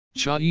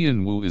Cha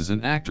Eun-woo is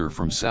an actor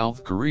from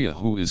South Korea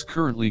who is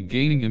currently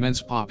gaining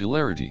immense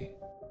popularity.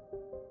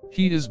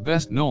 He is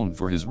best known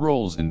for his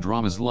roles in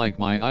dramas like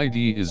My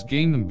ID is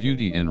Gangnam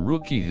Beauty and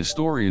Rookie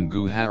Historian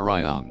Gu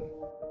Ha-ryung.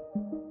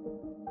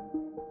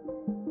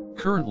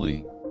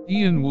 Currently,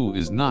 Eun-woo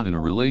is not in a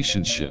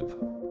relationship.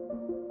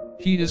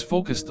 He is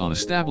focused on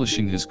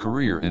establishing his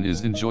career and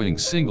is enjoying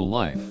single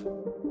life.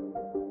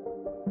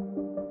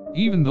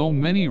 Even though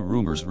many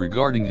rumors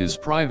regarding his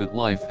private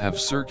life have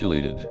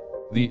circulated,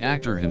 the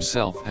actor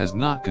himself has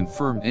not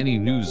confirmed any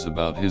news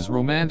about his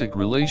romantic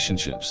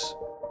relationships.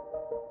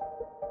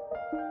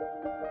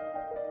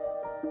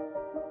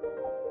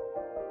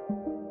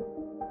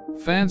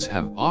 Fans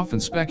have often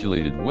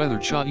speculated whether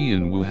Cha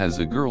Eun-woo has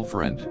a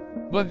girlfriend,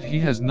 but he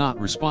has not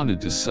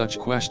responded to such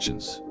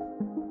questions.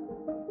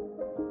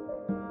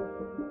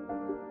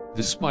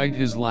 Despite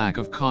his lack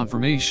of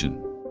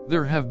confirmation,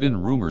 there have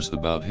been rumors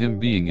about him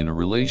being in a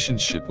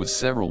relationship with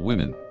several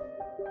women.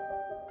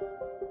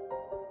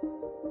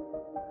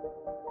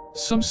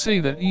 Some say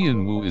that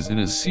Eun-woo is in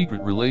a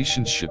secret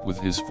relationship with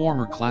his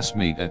former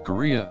classmate at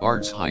Korea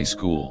Arts High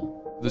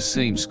School, the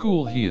same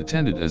school he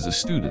attended as a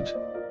student.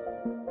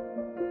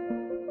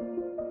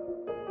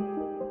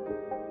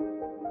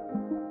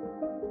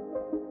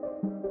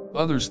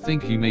 Others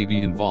think he may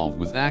be involved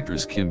with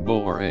actress Kim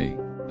Bo-ra,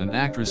 an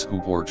actress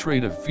who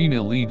portrayed a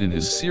female lead in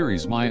his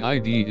series My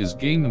ID is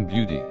Gangnam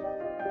Beauty.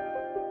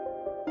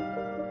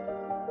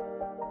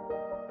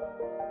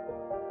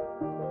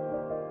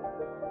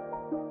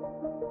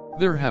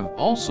 There have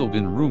also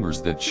been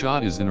rumors that Cha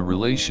is in a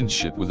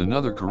relationship with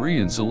another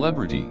Korean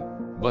celebrity,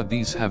 but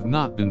these have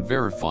not been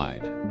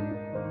verified.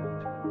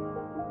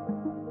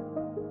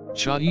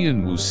 Cha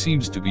Eun-woo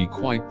seems to be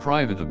quite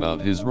private about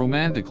his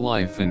romantic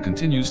life and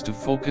continues to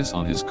focus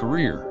on his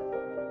career.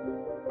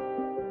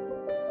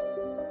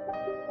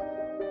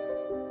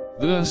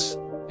 Thus,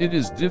 it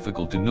is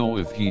difficult to know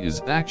if he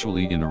is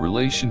actually in a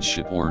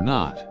relationship or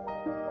not.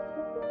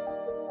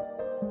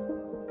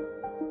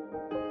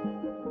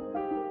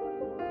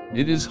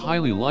 It is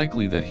highly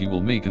likely that he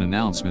will make an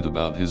announcement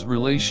about his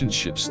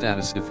relationship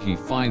status if he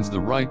finds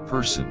the right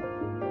person.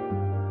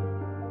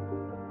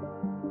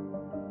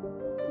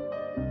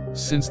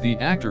 Since the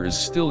actor is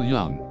still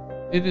young,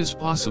 it is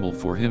possible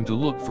for him to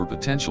look for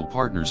potential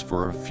partners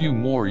for a few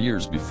more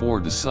years before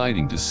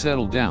deciding to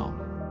settle down.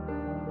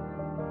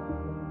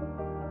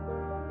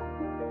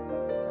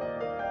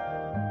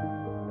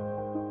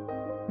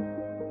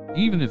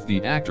 Even if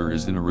the actor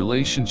is in a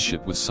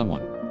relationship with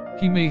someone,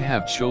 he may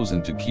have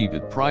chosen to keep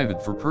it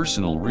private for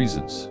personal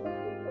reasons.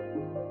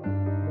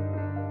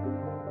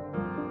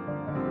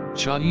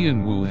 Cha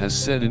Eun-woo has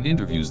said in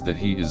interviews that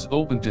he is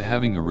open to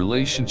having a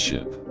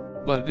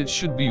relationship, but it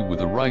should be with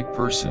the right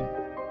person.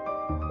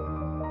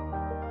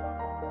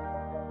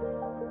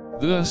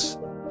 Thus,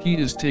 he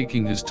is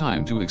taking his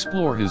time to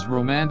explore his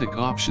romantic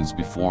options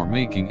before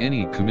making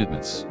any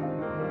commitments.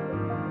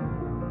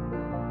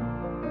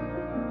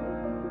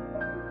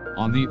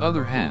 On the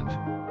other hand,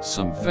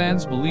 some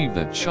fans believe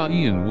that Cha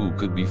Eun-woo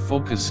could be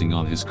focusing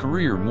on his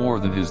career more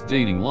than his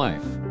dating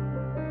life.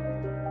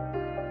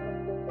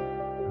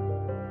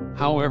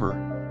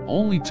 However,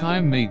 only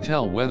time may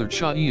tell whether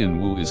Cha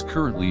Eun-woo is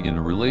currently in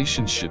a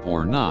relationship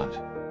or not.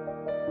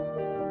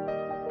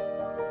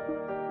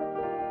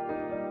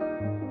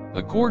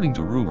 According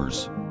to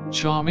rumors,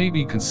 Cha may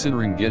be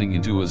considering getting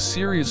into a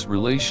serious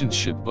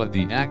relationship, but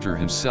the actor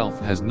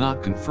himself has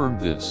not confirmed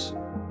this.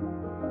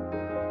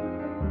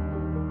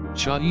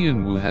 Cha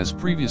Eun-woo has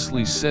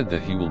previously said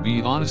that he will be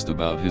honest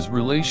about his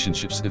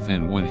relationships if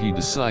and when he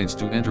decides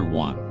to enter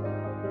one.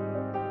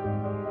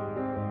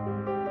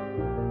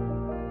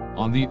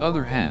 On the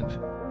other hand,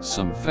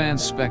 some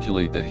fans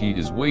speculate that he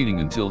is waiting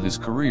until his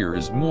career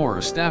is more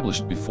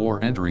established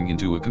before entering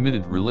into a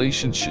committed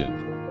relationship.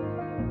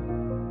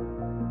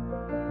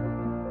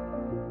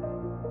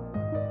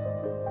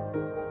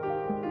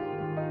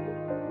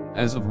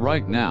 As of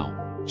right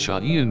now, Cha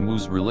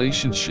Eun-woo's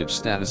relationship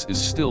status is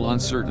still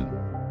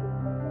uncertain.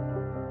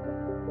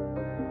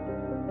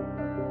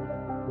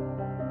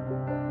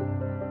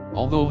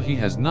 Although he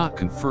has not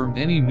confirmed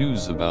any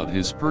news about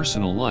his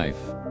personal life,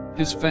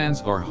 his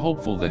fans are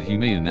hopeful that he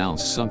may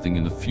announce something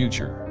in the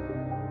future.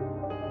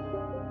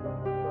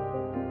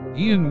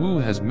 Eun-woo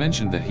has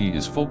mentioned that he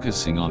is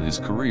focusing on his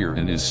career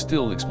and is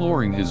still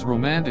exploring his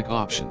romantic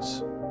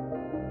options.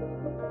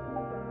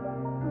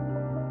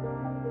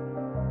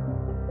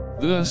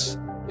 Thus,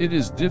 it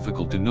is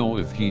difficult to know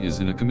if he is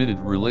in a committed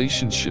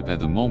relationship at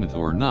the moment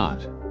or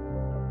not.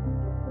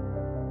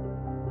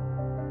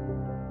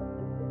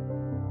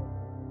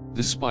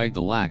 Despite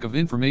the lack of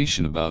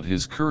information about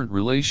his current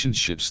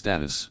relationship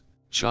status,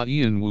 Cha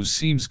Eun-woo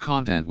seems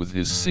content with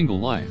his single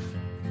life.